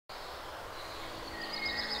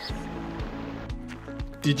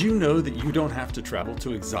Did you know that you don't have to travel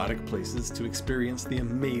to exotic places to experience the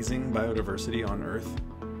amazing biodiversity on Earth?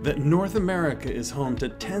 That North America is home to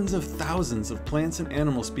tens of thousands of plants and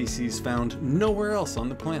animal species found nowhere else on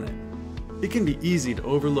the planet? It can be easy to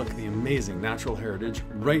overlook the amazing natural heritage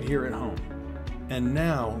right here at home. And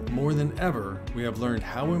now, more than ever, we have learned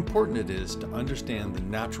how important it is to understand the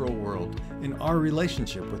natural world and our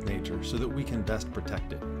relationship with nature so that we can best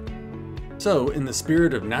protect it. So, in the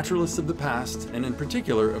spirit of naturalists of the past, and in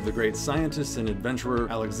particular of the great scientist and adventurer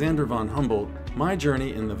Alexander von Humboldt, my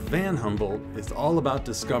journey in the Van Humboldt is all about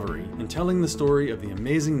discovery and telling the story of the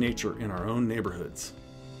amazing nature in our own neighborhoods.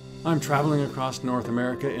 I'm traveling across North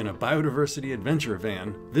America in a biodiversity adventure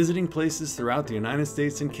van, visiting places throughout the United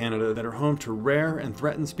States and Canada that are home to rare and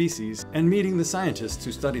threatened species, and meeting the scientists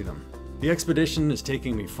who study them. The expedition is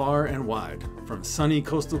taking me far and wide, from sunny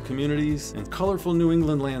coastal communities and colorful New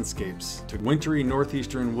England landscapes, to wintry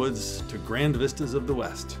northeastern woods, to grand vistas of the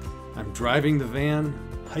West. I'm driving the van,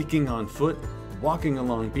 hiking on foot, walking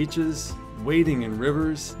along beaches, wading in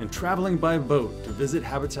rivers, and traveling by boat to visit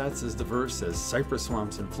habitats as diverse as cypress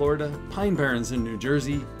swamps in Florida, pine barrens in New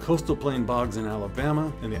Jersey, coastal plain bogs in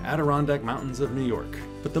Alabama, and the Adirondack Mountains of New York.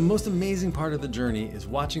 But the most amazing part of the journey is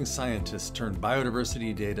watching scientists turn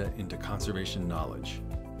biodiversity data into conservation knowledge.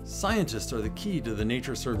 Scientists are the key to the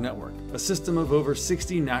NatureServe Network, a system of over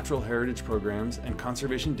 60 natural heritage programs and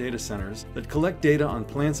conservation data centers that collect data on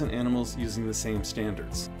plants and animals using the same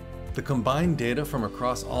standards. The combined data from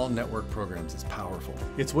across all network programs is powerful.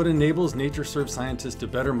 It's what enables NatureServe scientists to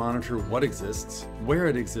better monitor what exists, where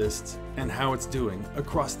it exists, and how it's doing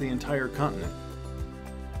across the entire continent.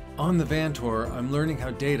 On the van tour, I'm learning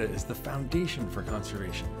how data is the foundation for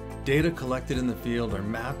conservation. Data collected in the field are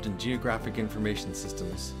mapped in geographic information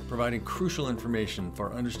systems, providing crucial information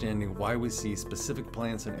for understanding why we see specific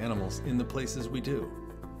plants and animals in the places we do.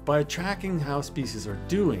 By tracking how species are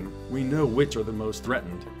doing, we know which are the most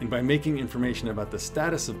threatened, and by making information about the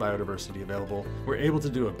status of biodiversity available, we're able to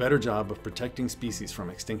do a better job of protecting species from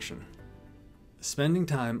extinction. Spending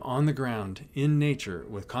time on the ground, in nature,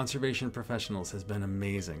 with conservation professionals has been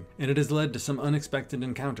amazing, and it has led to some unexpected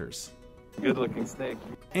encounters. Good looking snake.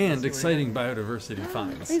 And exciting biodiversity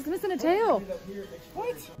finds. He's missing a tail.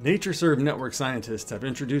 What? NatureServe Network scientists have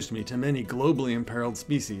introduced me to many globally imperiled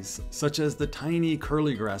species, such as the tiny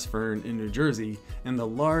curly grass fern in New Jersey and the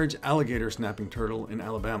large alligator snapping turtle in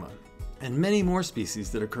Alabama, and many more species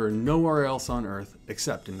that occur nowhere else on Earth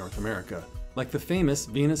except in North America, like the famous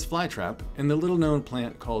Venus flytrap and the little-known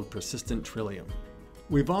plant called persistent trillium.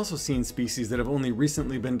 We've also seen species that have only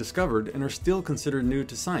recently been discovered and are still considered new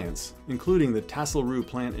to science, including the tassel-rue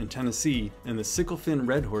plant in Tennessee and the sickle-fin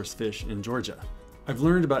red horsefish in Georgia. I've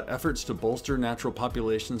learned about efforts to bolster natural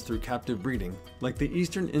populations through captive breeding, like the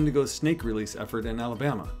eastern indigo snake release effort in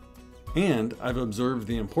Alabama. And I've observed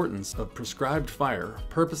the importance of prescribed fire,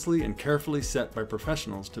 purposely and carefully set by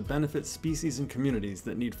professionals to benefit species and communities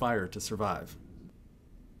that need fire to survive.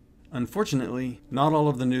 Unfortunately, not all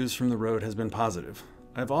of the news from the road has been positive.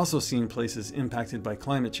 I've also seen places impacted by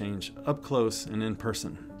climate change up close and in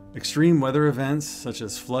person. Extreme weather events, such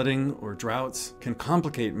as flooding or droughts, can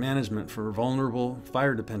complicate management for vulnerable,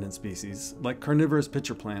 fire-dependent species like carnivorous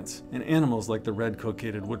pitcher plants and animals like the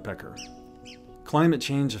red-cocated woodpecker. Climate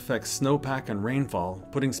change affects snowpack and rainfall,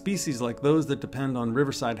 putting species like those that depend on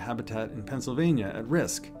riverside habitat in Pennsylvania at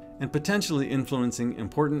risk, and potentially influencing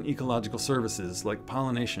important ecological services like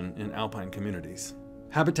pollination in alpine communities.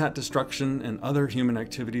 Habitat destruction and other human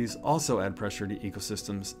activities also add pressure to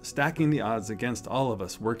ecosystems, stacking the odds against all of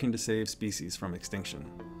us working to save species from extinction.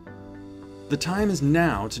 The time is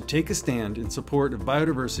now to take a stand in support of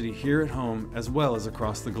biodiversity here at home as well as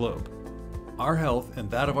across the globe. Our health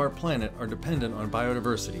and that of our planet are dependent on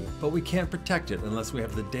biodiversity, but we can't protect it unless we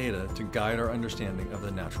have the data to guide our understanding of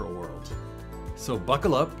the natural world. So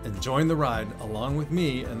buckle up and join the ride along with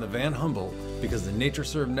me and the Van Humboldt, because the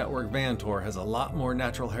NatureServe Network Van Tour has a lot more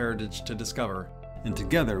natural heritage to discover, and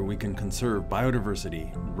together we can conserve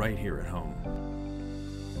biodiversity right here at home.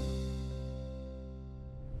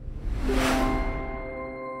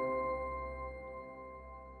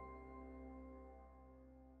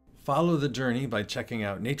 Follow the journey by checking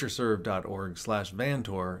out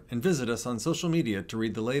natureserve.org/vantour and visit us on social media to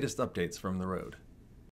read the latest updates from the road.